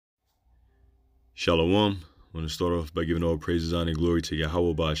Shalom. I want to start off by giving all praises, honor, and glory to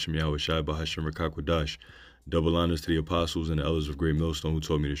Yahweh, YASHAMIAHLA, Issachar, double honors to the apostles and the elders of Great Millstone who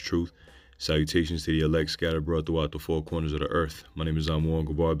taught me this truth. Salutations to the elect scattered abroad throughout the four corners of the earth. My name is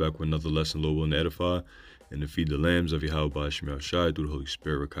MAWAAHBA, back with another lesson, Lord willing, to edify and to feed the lambs of Yahweh YASHAMIAHLA through the Holy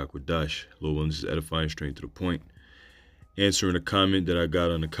Spirit, Rakakwadash. Lord willing, this is edifying, straight to the point. Answering a comment that I got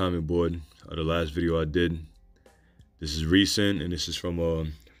on the comment board of the last video I did. This is recent, and this is from a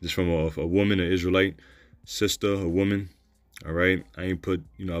woman, an Israelite sister, a woman. All right, I ain't put,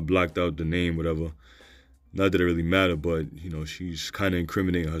 I blocked out the name, whatever. Not that it really mattered, but she's kind of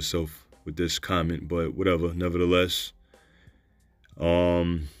incriminating herself with this comment, but whatever. Nevertheless,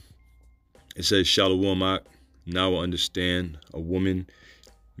 it says, Shalom, now I understand a woman.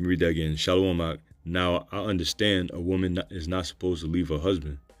 Let me read that again. Shalom, now I understand a woman is not supposed to leave her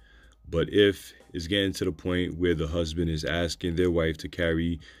husband. But if it's getting to the point where the husband is asking their wife to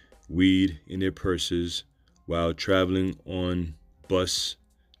carry weed in their purses while traveling on bus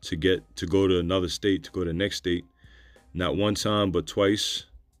to go to another state, to go to the next state, not one time but twice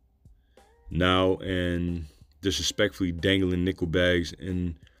now, and disrespectfully dangling nickel bags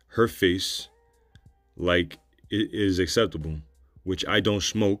in her face like it is acceptable, which I don't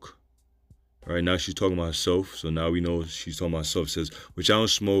smoke. All right, now she's talking about herself, so now we know she's talking about herself. Says, which I don't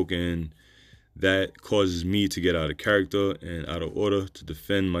smoke, and that causes me to get out of character and out of order to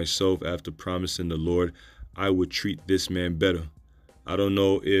defend myself after promising the Lord I would treat this man better. I don't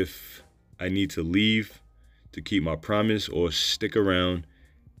know if I need to leave to keep my promise or stick around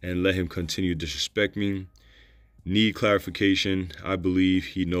and let him continue to disrespect me. Need clarification. I believe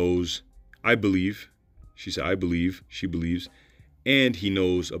he knows. I believe. She said, I believe. She believes. And he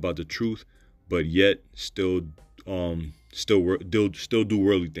knows about the truth, but yet still do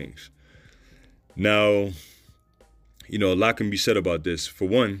worldly things. Now, a lot can be said about this. For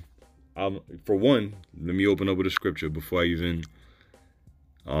one, let me open up with a scripture before I even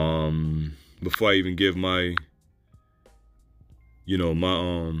give my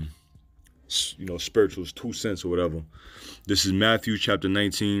spiritual 2 cents or whatever. This is Matthew chapter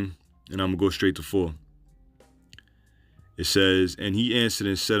 19, and I'm gonna go straight to 4. It says, and he answered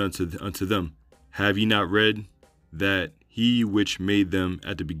and said unto them, have ye not read that he which made them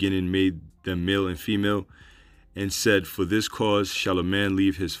at the beginning made them male and female, and said, for this cause shall a man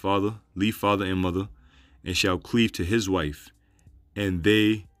leave father and mother, and shall cleave to his wife, and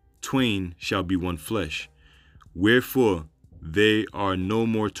they twain shall be one flesh. Wherefore they are no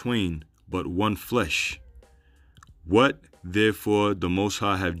more twain, but one flesh. What therefore the Most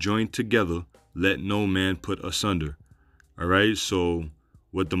High have joined together, let no man put asunder. All right, so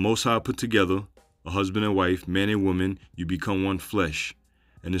what the Most High put together, a husband and wife, man and woman, you become one flesh.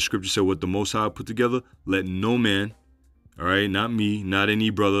 And the scripture said, what the Most High put together, let no man, all right, not me, not any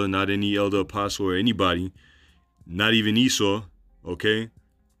brother, not any elder apostle or anybody, not even Esau, okay,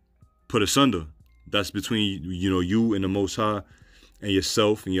 put asunder. That's between, you and the Most High and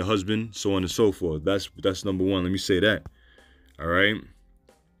yourself and your husband, so on and so forth. That's number one. Let me say that. All right.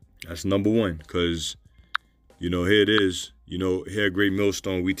 That's number one, because, here it is. Here at Great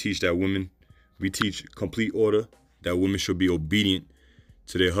Millstone, we teach that women, we teach complete order, that women should be obedient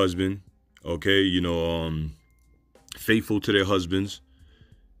to their husband, okay, faithful to their husbands,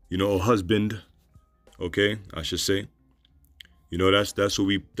 or husband, okay, I should say. That's what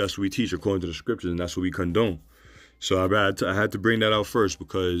we teach according to the scriptures, and that's what we condone. So I had to bring that out first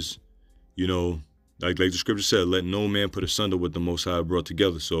because, like the scripture said, let no man put asunder what the Most High brought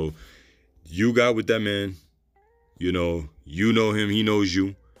together. So you got with that man, you know him, he knows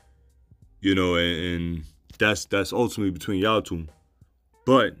you, and that's ultimately between y'all two.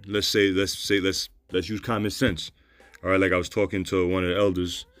 But let's use common sense. All right, like I was talking to one of the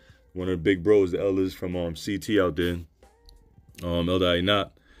elders, one of the big bros, the elders from CT out there, Elder Ainat.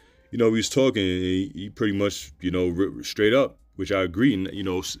 We was talking, and he pretty much, straight up, which I agree. And,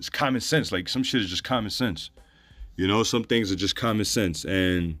 it's common sense. Like, some shit is just common sense. Some things are just common sense.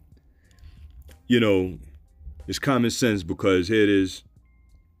 And, it's common sense because here it is,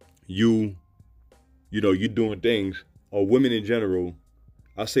 you doing things, or women in general.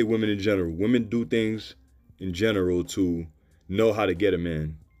 I say women in general. Women do things in general to know how to get a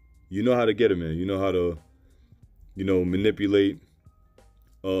man. You know how to get a man. You know how to, manipulate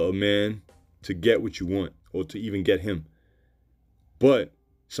a man to get what you want or to even get him. But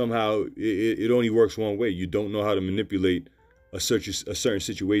somehow it only works one way. You don't know how to manipulate a certain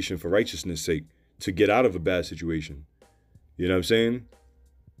situation for righteousness' sake to get out of a bad situation. You know what I'm saying?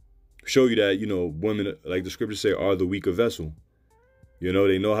 Show you that, women, like the scriptures say, are the weaker vessel.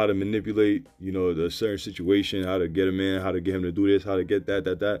 They know how to manipulate, the certain situation, how to get a man, how to get him to do this, how to get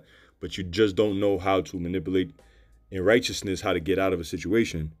that. but you just don't know how to manipulate in righteousness, how to get out of a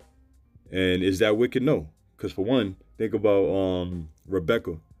situation. And is that wicked? No. Because for one, think about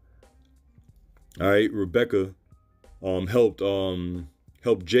Rebecca. All right, Rebecca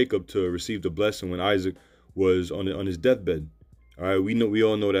helped Jacob to receive the blessing when Isaac was on his deathbed. All right, we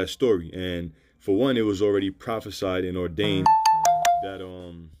all know that story. And for one, it was already prophesied and ordained that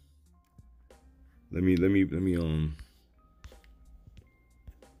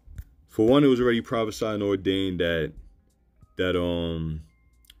for one, it was already prophesied and ordained that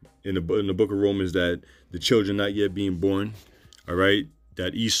in the book of Romans, that the children not yet being born, all right,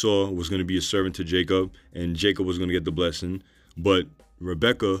 that Esau was going to be a servant to Jacob and Jacob was going to get the blessing. But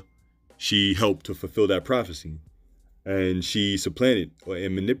Rebecca, she helped to fulfill that prophecy, and she supplanted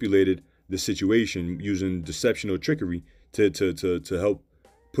and manipulated the situation using deception or trickery to help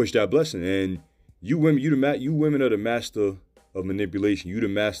push that blessing. And you women are the master of manipulation. You the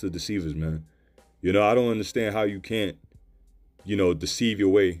master deceivers, man. You know, I don't understand how you can't, you know, deceive your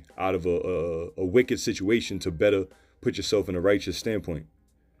way out of a wicked situation to better put yourself in a righteous standpoint.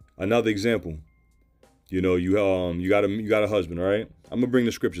 Another example, you know, you got a husband, all right? I'm gonna bring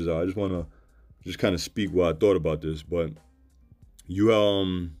the scriptures out. I just wanna kind of speak what I thought about this, but you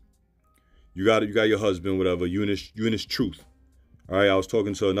got your husband, whatever. You in his truth, all right? I was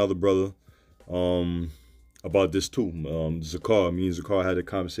talking to another brother about this too. Zakar, me and Zakar had a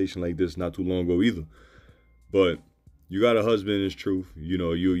conversation like this not too long ago either. But you got a husband in his truth. You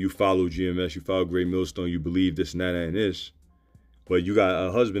know, you follow GMS, you follow Great Millstone, you believe this and that and this. But you got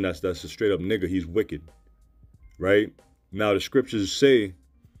a husband that's a straight up nigga. He's wicked, right? Now the scriptures say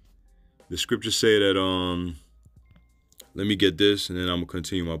that let me get this and then I'm gonna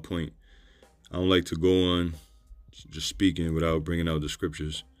continue my point. I don't like to go on just speaking without bringing out the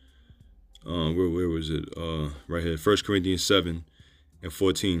scriptures. Where was it? Right here, 1 Corinthians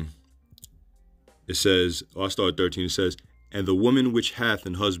 7:14. It says, I'll start at 13. It says, and the woman which hath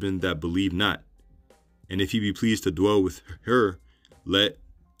an husband that believe not, and if he be pleased to dwell with her, let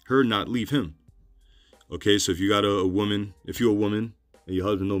her not leave him. Okay, so if you got a woman, if you're a woman and your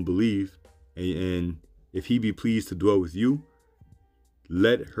husband don't believe, and if he be pleased to dwell with you,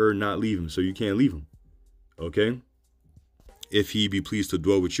 let her not leave him. So you can't leave him. Okay? If he be pleased to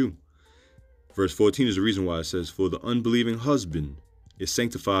dwell with you. Verse 14 is the reason why it says, for the unbelieving husband is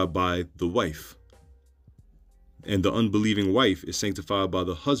sanctified by the wife, and the unbelieving wife is sanctified by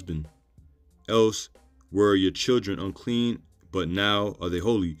the husband. Else were your children unclean, but now are they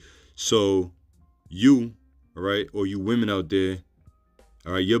holy. So you, all right, or you women out there,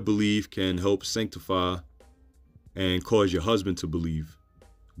 all right, your belief can help sanctify and cause your husband to believe.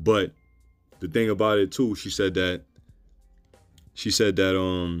 But the thing about it too, she said that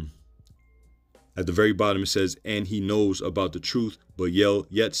at the very bottom it says, and he knows about the truth, but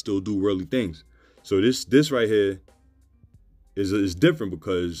yet still do worldly things. So this right here is different,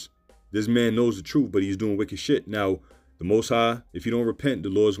 because this man knows the truth, but he's doing wicked shit. Now, the Most High, if you don't repent, the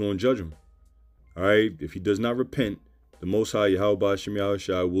Lord's going to judge him. All right? If he does not repent, the Most High,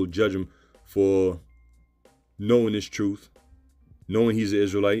 YASHAMIAHLA, will judge him for knowing this truth, knowing he's an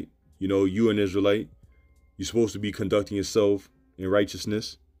Israelite. You know, you're an Israelite. You're supposed to be conducting yourself in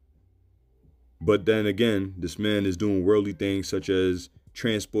righteousness. But then again, this man is doing worldly things such as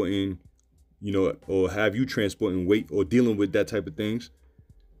transporting, you know, or have you transporting weight or dealing with that type of things.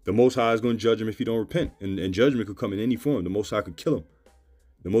 The Most High is going to judge him if he don't repent. And judgment could come in any form. The Most High could kill him.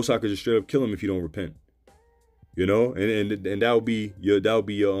 The Most High could just straight up kill him if you don't repent. You know, and that would be your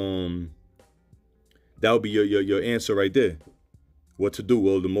answer right there. What to do?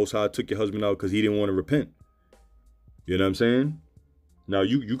 Well, the Most High took your husband out because he didn't want to repent. You know what I'm saying? Now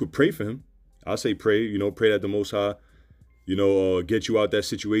you could pray for him. I say pray. You know, pray that the Most High, you know, get you out that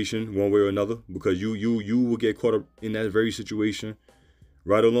situation one way or another, because you will get caught up in that very situation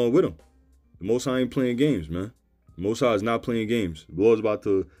right along with him. The Most High ain't playing games, man. The Most High is not playing games. The Lord's about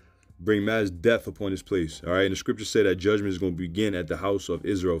to bring mass death upon his place. All right. And the scriptures say that judgment is going to begin at the house of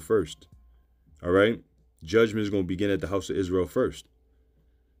Israel first. All right. Judgment is going to begin at the house of Israel first.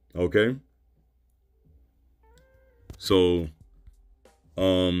 Okay. So,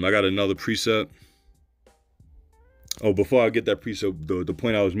 I got another precept. Oh, before I get that precept, the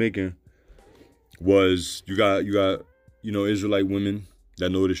point I was making was you got, you know, Israelite women that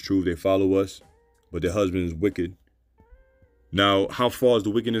know this truth. They follow us, but their husband is wicked. Now, how far is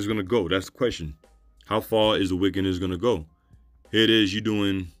the wickedness going to go? That's the question. How far is the wickedness going to go? Here it is. You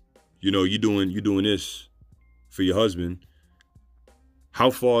doing this for your husband.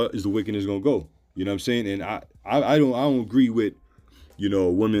 How far is the wickedness going to go? You know what I'm saying? And I don't agree with, you know,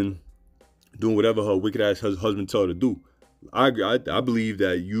 a woman doing whatever her wicked ass husband tell her to do. I believe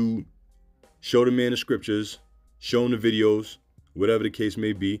that you show the man the scriptures, show him the videos, whatever the case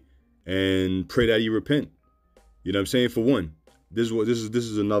may be, and pray that he repent. You know what I'm saying? For one, this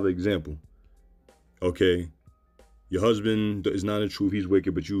is another example. Okay, your husband is not in truth, he's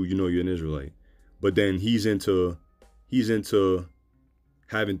wicked, but you know you're an Israelite. But then he's into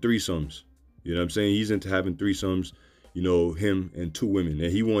having threesomes. You know what I'm saying? He's into having threesomes, you know, him and two women.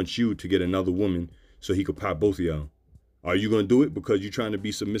 And he wants you to get another woman so he could pop both of y'all. Are you going to do it because you're trying to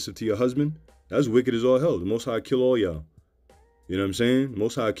be submissive to your husband? That's wicked as all hell. The Most High kill all y'all. You know what I'm saying? The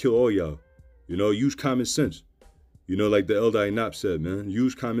Most High kill all y'all. You know, use common sense. You know, like the Elder Inap said, man,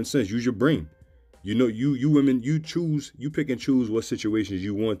 use common sense. Use your brain. You know, you women, you pick and choose what situations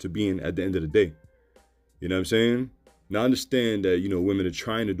you want to be in at the end of the day. You know what I'm saying? Now, understand that, you know, women are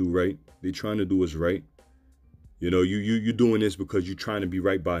trying to do right. They're trying to do what's right. You know, you're doing this because you're trying to be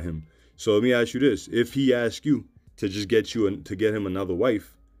right by him. So let me ask you this. If he asks you to just get him another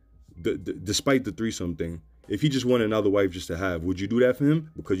wife, despite the threesome thing, if he just wanted another wife just to have, would you do that for him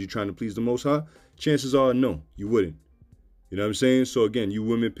because you're trying to please the Most High? Chances are no, you wouldn't. You know what I'm saying? So again, you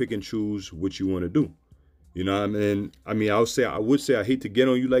women pick and choose what you want to do. You know what I mean? I would say I hate to get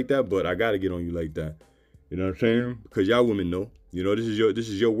on you like that, but I got to get on you like that. You know what I'm saying? Because y'all women know, you know, this is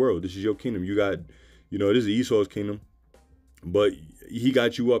your world. This is your kingdom. You got, you know, this is Esau's kingdom. But he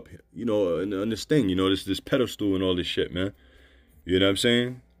got you up, you know, on this thing, you know, this pedestal and all this shit, man. You know what I'm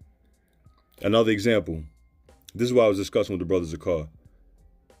saying? Another example. This is what I was discussing with the brothers Issachar.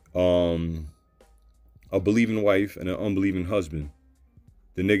 A believing wife and an unbelieving husband.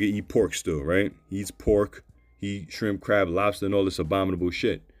 The nigga eat pork still, right? He eats pork, he eats shrimp, crab, lobster, and all this abominable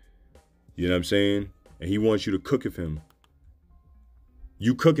shit. You know what I'm saying? And he wants you to cook it for him.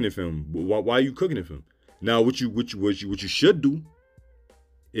 You cooking it for him. Why are you cooking it for him? Now, what you should do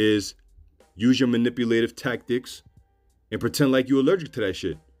is use your manipulative tactics and pretend like you're allergic to that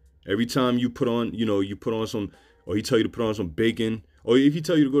shit. Every time you put on, you know, some, or he tell you to put on some bacon, or if he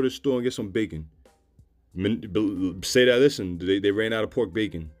tell you to go to the store and get some bacon, say that, listen, they ran out of pork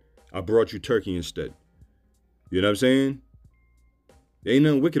bacon. I brought you turkey instead. You know what I'm saying? There ain't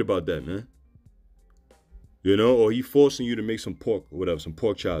nothing wicked about that, man. You know, or he forcing you to make some pork or whatever, some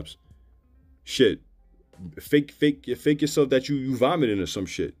pork chops. Shit. Fake yourself that you vomiting or some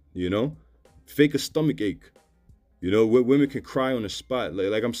shit, you know? Fake a stomach ache. You know, women can cry on the spot.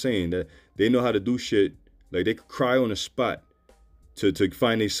 Like I'm saying, that they know how to do shit. Like they could cry on the spot to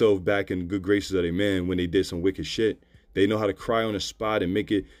find themselves back in good graces of their man when they did some wicked shit. They know how to cry on the spot and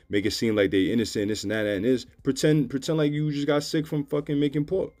make it seem like they innocent, this and that and this. Pretend like you just got sick from fucking making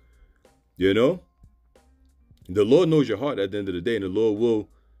pork. You know? The Lord knows your heart at the end of the day, and the Lord will,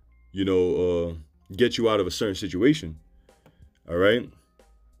 you know, get you out of a certain situation. All right?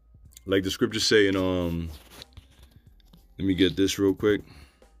 Like the scriptures say in, let me get this real quick.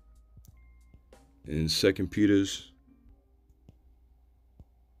 In 2 Peter's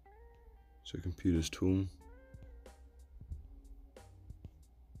 2.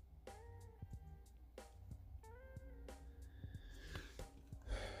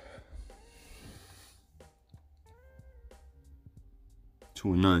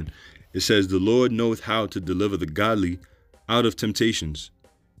 Two and 9. It says, the Lord knoweth how to deliver the godly out of temptations,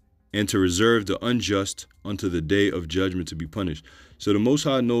 and to reserve the unjust unto the day of judgment to be punished. So the Most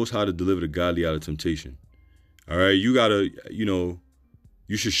High knows how to deliver the godly out of temptation. All right, you gotta, you know,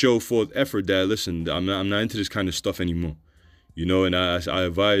 you should show forth effort that, listen, I'm not into this kind of stuff anymore. You know, and I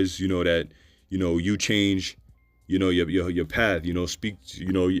advise, you know, that, you know, you change, you know, your path, you know, speak,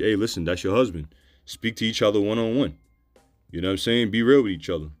 you know, hey, listen, that's your husband. Speak to each other one-on-one. You know what I'm saying? Be real with each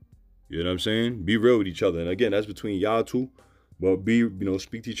other. You know what I'm saying? Be real with each other. And again, that's between y'all two. But you know,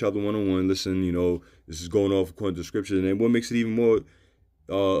 speak to each other one-on-one. Listen, you know, this is going off according to scripture. And then what makes it even more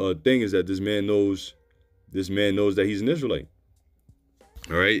thing is that this man knows that he's an Israelite.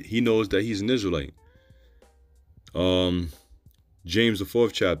 All right? He knows that he's an Israelite. James, the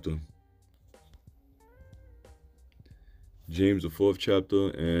 4th chapter. James, the 4th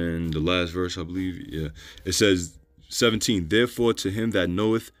chapter, and the last verse, I believe. Yeah. It says, 17, therefore to him that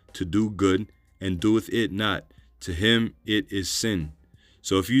knoweth to do good and doeth it not, to him it is sin.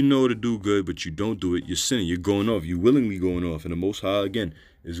 So if you know to do good, but you don't do it, you're sinning. You're going off. You're willingly going off. And the Most High, again,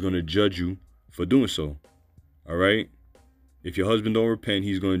 is going to judge you for doing so. All right? If your husband don't repent,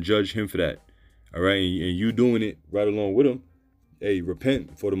 he's going to judge him for that. All right? And you doing it right along with him, hey,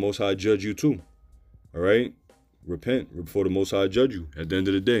 repent before the Most High judge you too. All right? Repent before the Most High judge you at the end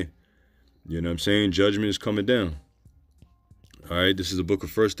of the day. You know what I'm saying? Judgment is coming down. All right, this is the book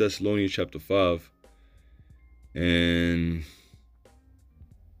of 1 Thessalonians chapter 5. And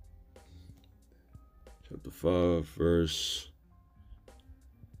chapter 5, verse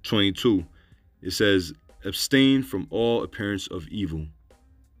 22. It says, abstain from all appearance of evil.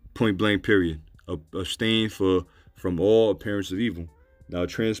 Point blank, period. Abstain from all appearance of evil. Now,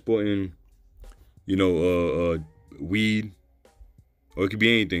 transporting, weed, or it could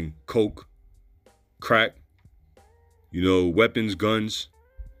be anything, coke, crack, weapons, guns,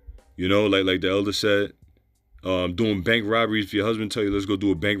 like the elder said, doing bank robberies. If your husband tell you, let's go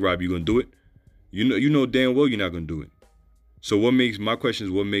do a bank robbery, you gonna do it? You know damn well you're not gonna do it. So my question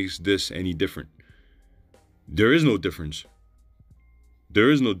is, what makes this any different? There is no difference. There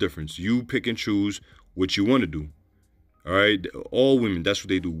is no difference. You pick and choose what you want to do. All right? All women, that's what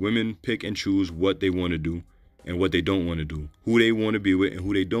they do. Women pick and choose what they want to do and what they don't want to do. Who they want to be with and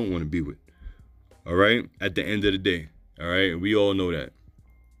who they don't want to be with. All right? At the end of the day. All right? We all know that.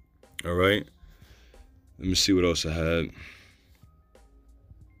 All right? Let me see what else I had.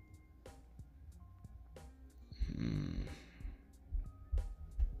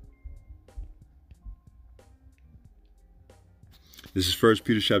 This is 1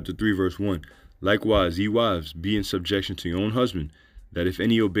 Peter chapter 3, verse 1. Likewise, ye wives, be in subjection to your own husband, that if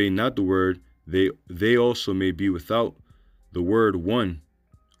any obey not the word, they also may be without the word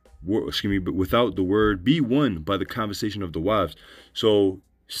without the word be won by the conversation of the wives. So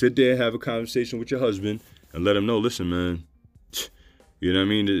sit there, have a conversation with your husband, and let him know, listen, man, you know what I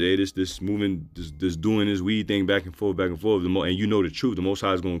mean? This moving, this doing this weed thing back and forth, and you know the truth. The Most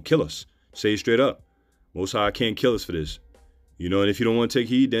High is going to kill us. Say it straight up. Most High can't kill us for this. And if you don't want to take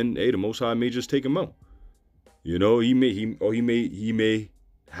heed, then hey, the Most High may just take him out. He may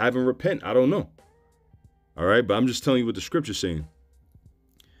have him repent. I don't know. All right, but I'm just telling you what the scripture's saying.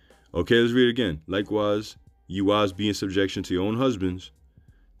 Okay, let's read it again. Likewise, ye wives, be in subjection to your own husbands,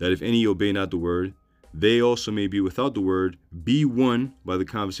 that if any obey not the word, they also may be without the word, be won by the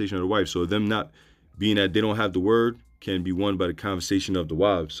conversation of the wife. So them not being that they don't have the word can be won by the conversation of the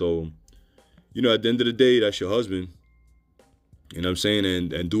wives. So, at the end of the day, that's your husband. You know what I'm saying?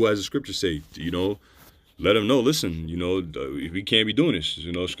 And do as the scriptures say, let them know, listen, we can't be doing this.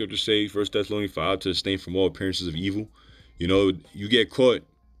 Scriptures say, 1 Thessalonians 5, to abstain from all appearances of evil. You get caught,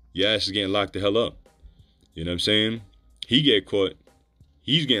 your ass is getting locked the hell up. You know what I'm saying? He get caught,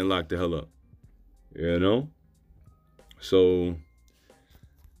 he's getting locked the hell up. So,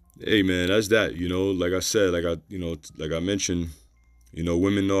 hey, man, that's that. Like I said, like I mentioned,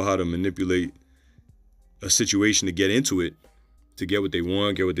 women know how to manipulate a situation to get into it, to get what they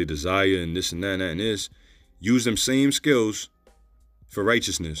want, get what they desire, and this and that and that and this. Use them same skills for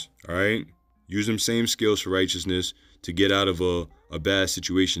righteousness, all right? Use them same skills for righteousness to get out of a bad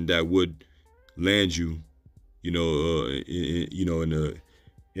situation that would land you, in a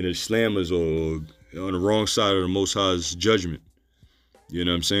slammers or on the wrong side of the Most High's judgment. You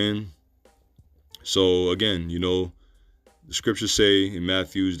know what I'm saying? So again, the scriptures say in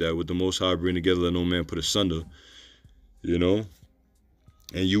Matthew that with the Most High bring together, let no man put asunder.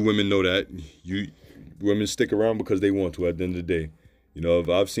 And you women know that. Women stick around because they want to at the end of the day. If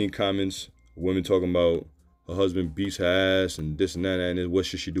I've seen comments, women talking about her husband beats her ass and this and that and what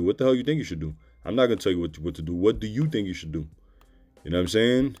should she do? What the hell you think you should do? I'm not going to tell you what to do. What do you think you should do? You know what I'm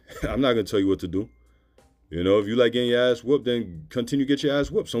saying? I'm not going to tell you what to do. If you like getting your ass whooped, then continue to get your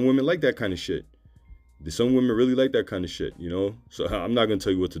ass whooped. Some women like that kind of shit. Some women really like that kind of shit, So I'm not going to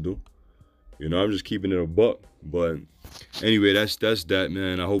tell you what to do. I'm just keeping it a buck. But anyway, that's that,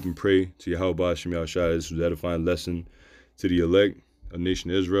 man. I hope and pray to Yahweh YASHAMIAHLA. This was an edifying lesson to the elect of nation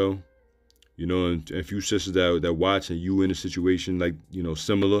of Israel. And a few sisters that watch and you in a situation like,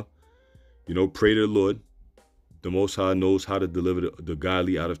 similar, pray to the Lord. The Most High knows how to deliver the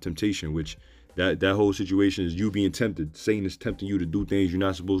godly out of temptation, which that whole situation is you being tempted. Satan is tempting you to do things you're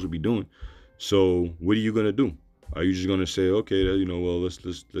not supposed to be doing. So what are you going to do? Are you just going to say, okay, well, let's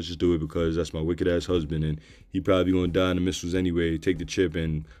just do it because that's my wicked ass husband and he probably going to die in the missiles anyway, take the chip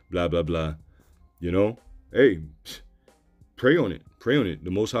and blah, blah, blah. Hey, pray on it. Pray on it.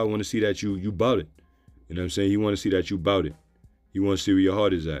 The Most High want to see that you bout it. You know what I'm saying? He want to see that you bout it. He want to see where your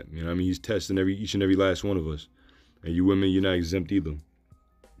heart is at. He's testing each and every last one of us. And you women, you're not exempt either.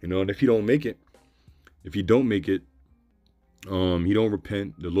 And if you don't make it, he don't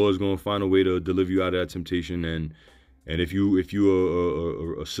repent, the Lord's going to find a way to deliver you out of that temptation. And if you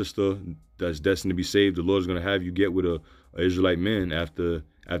are a sister that's destined to be saved, the Lord's going to have you get with a Israelite man after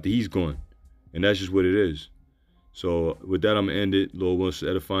he's gone. And that's just what it is. So with that, I'm going to end it. Lord wants to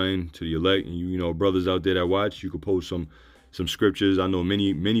edifying to the elect. And you brothers out there that watch, you could post some scriptures. I know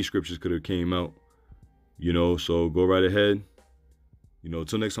many scriptures could have came out. So go right ahead.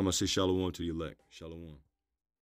 Till next time, I say shalom to the elect. Shalom.